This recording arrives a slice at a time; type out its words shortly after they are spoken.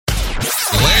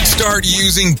start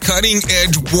using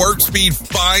cutting-edge warp-speed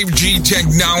 5G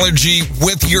technology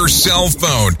with your cell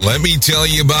phone. Let me tell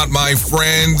you about my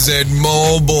friends at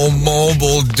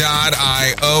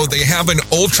MobileMobile.io. They have an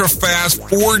ultra-fast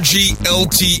 4G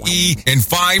LTE and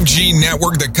 5G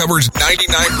network that covers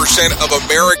 99% of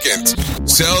Americans.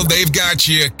 So they've got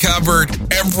you covered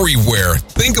everywhere.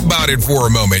 Think about it for a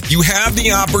moment. You have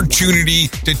the opportunity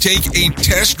to take a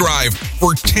test drive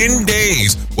for 10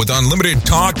 days with unlimited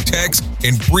talk, text,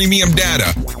 and premium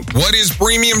data. What is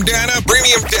premium data?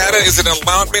 Premium data is an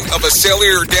allotment of a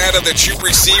cellular data that you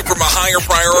receive from a higher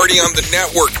priority on the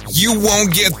network. You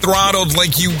won't get throttled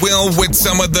like you will with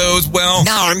some of those,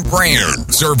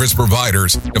 non-brand service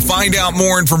providers. To find out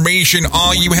more information,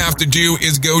 all you have to do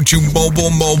is go to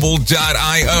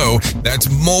MobileMobile.io. That's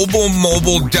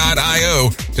MobileMobile.io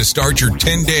to start your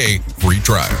 10-day free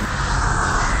trial.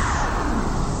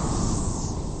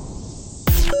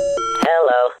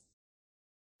 Hello.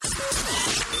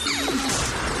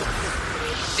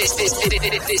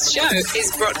 This show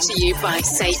is brought to you by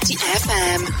Safety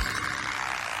FM.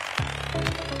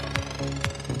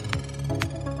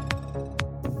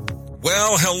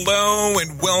 Well, hello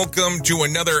and welcome to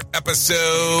another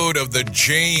episode of the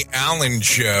Jay Allen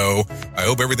Show. I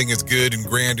hope everything is good and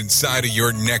grand inside of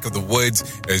your neck of the woods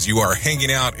as you are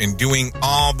hanging out and doing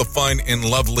all the fun and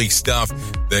lovely stuff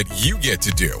that you get to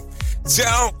do. So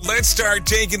let's start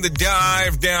taking the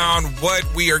dive down what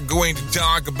we are going to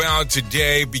talk about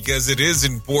today because it is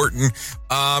important.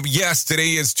 Yes,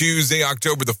 today is Tuesday,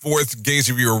 October the 4th, in case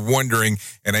of you are wondering.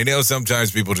 And I know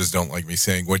sometimes people just don't like me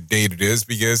saying what date it is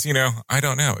because, I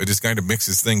don't know. It just kind of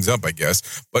mixes things up, I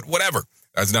guess. But whatever.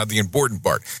 That's not the important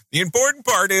part. The important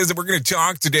part is that we're going to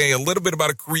talk today a little bit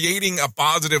about creating a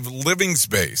positive living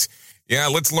space. Yeah,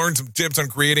 let's learn some tips on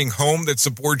creating a home that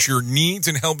supports your needs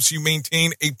and helps you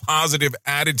maintain a positive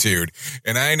attitude.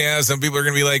 And I know some people are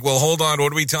going to be like, well, hold on,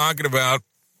 what are we talking about?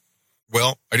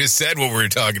 Well, I just said what we were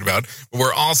talking about, but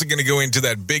we're also going to go into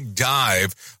that big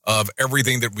dive of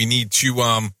everything that we need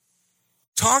to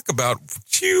talk about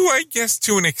to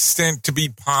an extent to be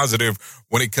positive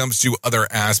when it comes to other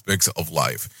aspects of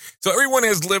life. So everyone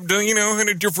has lived, in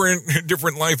a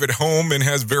different life at home and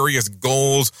has various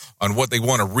goals on what they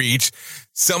want to reach.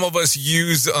 Some of us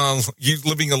use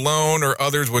living alone or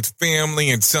others with family,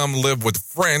 and some live with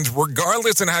friends.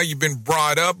 Regardless of how you've been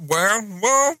brought up,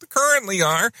 well, currently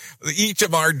each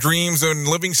of our dreams and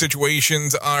living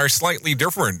situations are slightly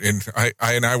different,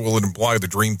 and I will imply the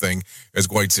dream thing as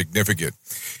quite significant.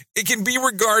 It can be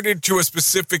regarded to a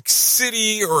specific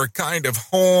city or a kind of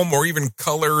home or even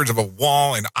colors of a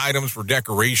wall and items for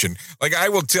decoration. Like I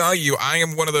will tell you, I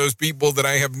am one of those people that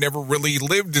I have never really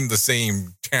lived in the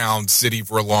same town, city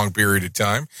for a long period of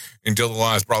time until the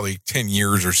last probably 10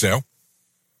 years or so.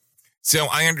 So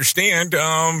I understand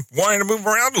wanting to move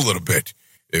around a little bit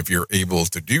if you're able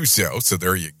to do so. So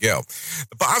there you go.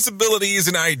 The possibilities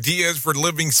and ideas for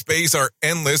living space are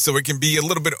endless, so it can be a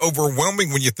little bit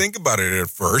overwhelming when you think about it at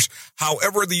first.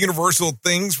 However, the universal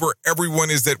things for everyone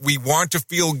is that we want to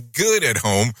feel good at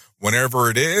home whenever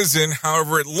it is and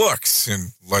however it looks.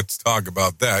 And let's talk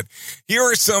about that. Here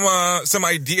are some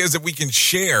ideas that we can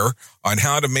share on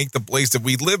how to make the place that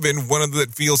we live in one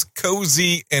that feels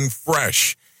cozy and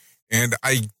fresh. And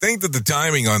I think that the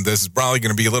timing on this is probably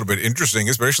going to be a little bit interesting,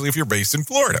 especially if you're based in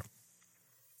Florida.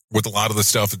 With a lot of the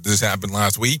stuff that just happened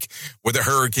last week with the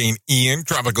Hurricane Ian,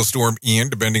 Tropical Storm Ian,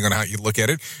 depending on how you look at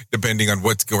it, depending on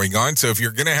what's going on. So if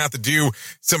you're going to have to do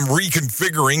some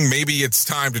reconfiguring, maybe it's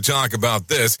time to talk about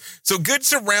this. So good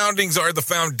surroundings are the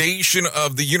foundation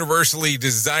of the universally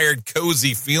desired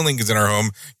cozy feelings in our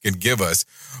home can give us.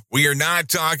 We are not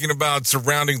talking about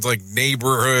surroundings like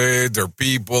neighborhoods or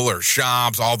people or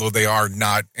shops, although they are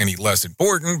not any less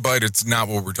important, but it's not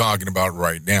what we're talking about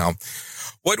right now.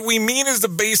 What we mean is the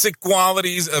basic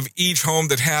qualities of each home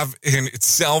that have in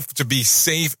itself to be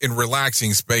safe and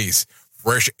relaxing space.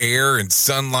 Fresh air and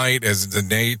sunlight as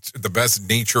the best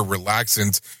nature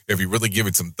relaxants if you really give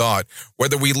it some thought.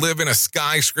 Whether we live in a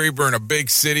skyscraper in a big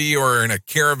city or in a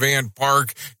caravan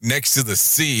park next to the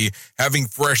sea, having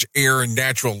fresh air and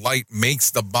natural light makes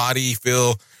the body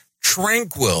feel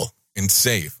tranquil and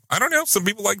safe. I don't know. Some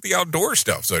people like the outdoor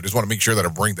stuff, so I just want to make sure that I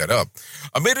bring that up.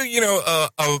 Amid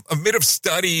of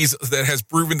studies that has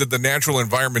proven that the natural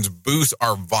environments boost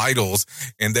our vitals,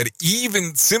 and that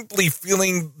even simply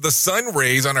feeling the sun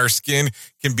rays on our skin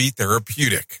can be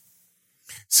therapeutic.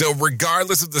 So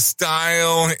regardless of the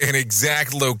style and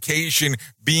exact location,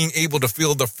 being able to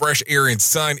feel the fresh air and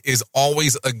sun is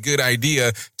always a good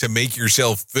idea to make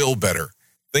yourself feel better.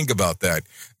 Think about that.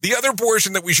 The other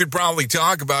portion that we should probably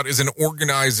talk about is an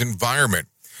organized environment.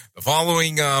 The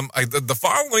following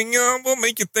will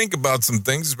make you think about some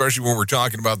things, especially when we're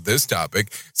talking about this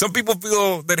topic. Some people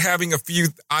feel that having a few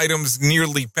items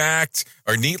neatly packed,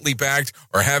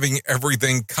 or having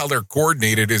everything color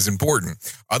coordinated is important.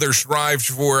 Others strive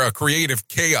for a creative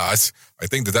chaos. I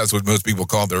think that's what most people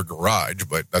call their garage,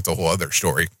 but that's a whole other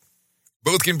story.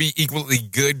 Both can be equally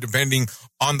good depending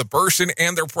on the person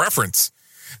and their preference.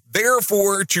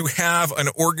 Therefore, to have an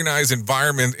organized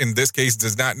environment in this case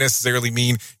does not necessarily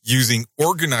mean using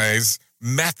organized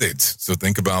methods. So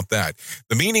think about that.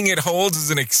 The meaning it holds is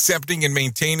in accepting and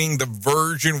maintaining the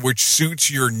version which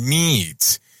suits your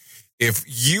needs. If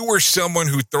you were someone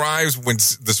who thrives when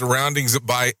the surroundings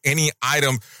by any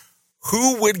item,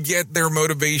 who would get their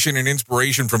motivation and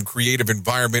inspiration from creative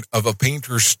environment of a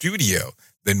painter's studio?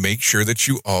 Then make sure that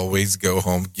you always go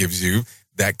home gives you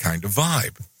that kind of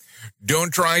vibe.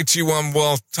 Don't try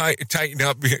to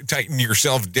tighten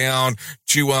yourself down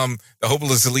to the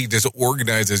hopelessly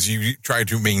disorganized as you try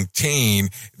to maintain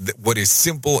what is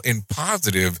simple and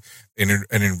positive in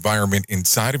an environment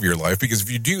inside of your life. Because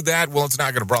if you do that, well, it's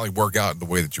not going to probably work out in the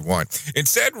way that you want.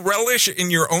 Instead, relish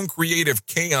in your own creative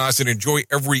chaos and enjoy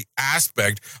every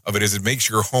aspect of it as it makes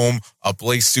your home a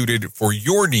place suited for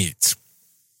your needs.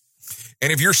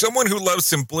 And if you're someone who loves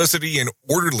simplicity and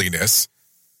orderliness,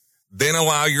 then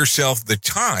allow yourself the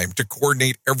time to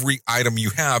coordinate every item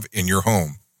you have in your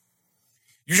home.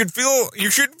 You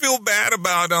shouldn't feel bad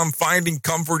about finding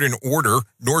comfort and order,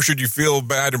 nor should you feel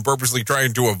bad and purposely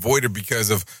trying to avoid it because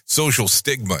of social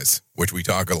stigmas, which we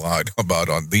talk a lot about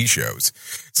on these shows.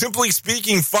 Simply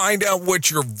speaking, find out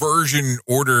what your version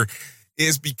order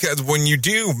is, because when you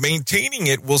do, maintaining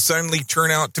it will suddenly turn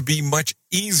out to be much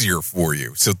easier for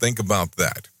you. So think about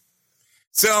that.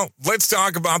 So let's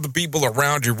talk about the people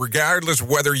around you. Regardless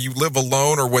whether you live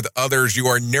alone or with others, you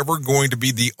are never going to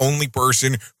be the only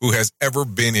person who has ever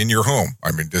been in your home.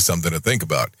 I mean, just something to think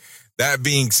about. That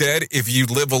being said, if you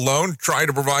live alone, try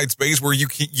to provide space where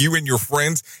you and your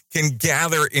friends can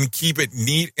gather and keep it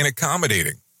neat and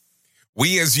accommodating.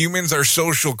 We as humans are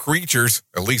social creatures,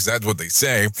 at least that's what they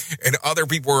say, and other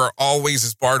people are always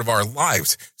as part of our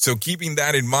lives. So keeping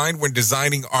that in mind when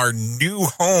designing our new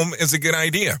home is a good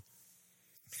idea.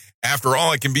 After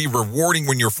all, it can be rewarding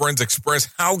when your friends express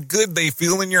how good they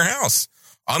feel in your house.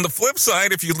 On the flip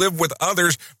side, if you live with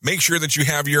others, make sure that you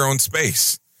have your own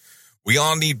space. We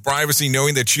all need privacy.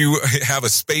 Knowing that you have a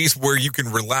space where you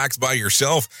can relax by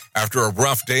yourself after a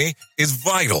rough day is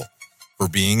vital for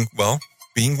being well.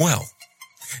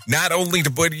 Not only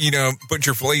to put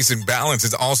your place in balance,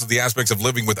 it's also the aspects of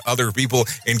living with other people,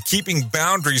 and keeping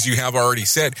boundaries you have already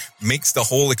set makes the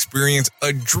whole experience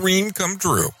a dream come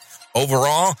true.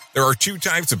 Overall, there are two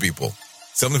types of people,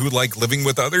 some who like living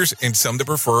with others and some that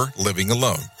prefer living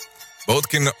alone. Both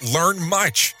can learn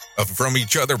much from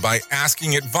each other by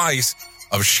asking advice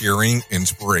of sharing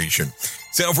inspiration.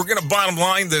 So if we're going to bottom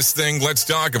line this thing, let's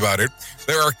talk about it.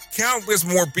 There are countless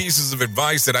more pieces of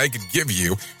advice that I could give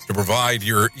you to provide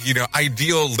your,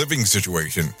 ideal living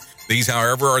situation. These,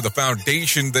 however, are the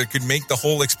foundation that could make the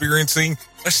whole experiencing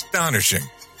astonishing.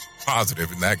 Positive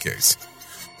in that case.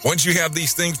 Once you have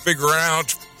these things figured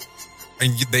out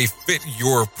and they fit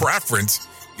your preference,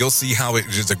 you'll see how it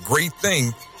is a great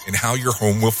thing and how your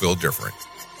home will feel different.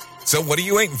 So what are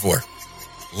you waiting for?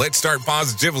 Let's start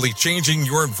positively changing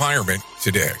your environment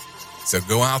today. So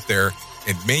go out there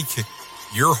and make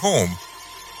your home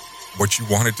what you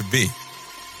want it to be.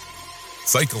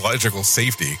 Psychological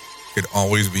safety could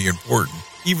always be important,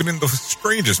 even in the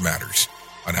strangest matters,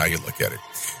 on how you look at it.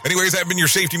 Anyways, I've been your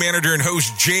safety manager and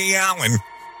host, Jay Allen.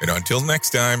 And until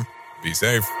next time, be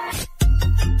safe.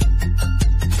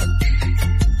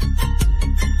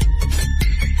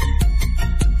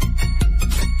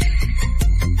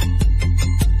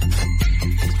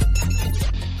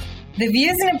 The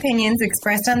views and opinions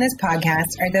expressed on this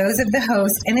podcast are those of the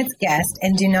host and its guest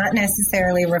and do not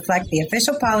necessarily reflect the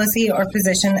official policy or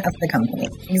position of the company.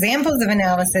 Examples of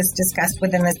analysis discussed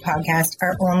within this podcast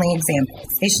are only examples.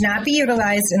 They should not be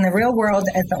utilized in the real world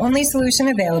as the only solution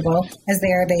available, as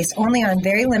they are based only on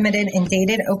very limited and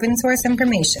dated open source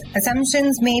information.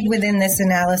 Assumptions made within this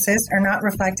analysis are not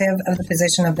reflective of the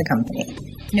position of the company.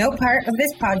 No part of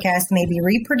this podcast may be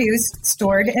reproduced,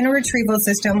 stored in a retrieval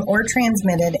system, or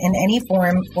transmitted in any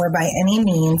form or by any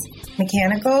means,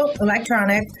 mechanical,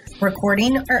 electronic,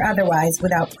 recording, or otherwise,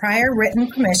 without prior written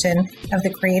permission of the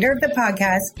creator of the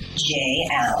podcast, Jay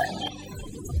Allen.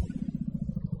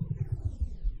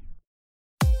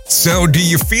 So do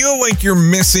you feel like you're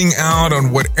missing out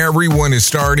on what everyone is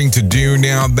starting to do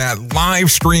now, that live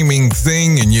streaming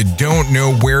thing, and you don't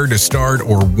know where to start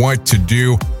or what to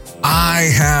do?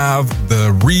 I have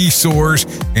the resource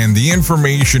and the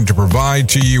information to provide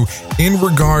to you in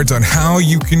regards on how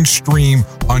you can stream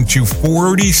onto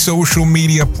 40 social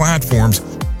media platforms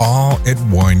all at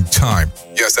one time.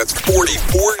 Yes, that's 40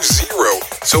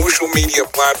 social media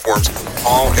platforms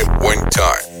all at one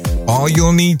time. All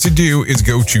you'll need to do is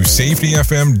go to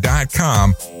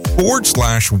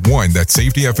safetyfm.com/one. That's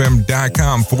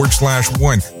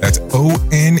safetyfm.com/one. That's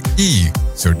ONE.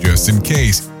 So just in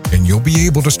case, and you'll be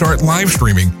able to start live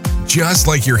streaming just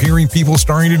like you're hearing people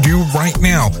starting to do right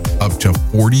now, up to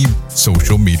 40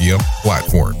 social media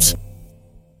platforms.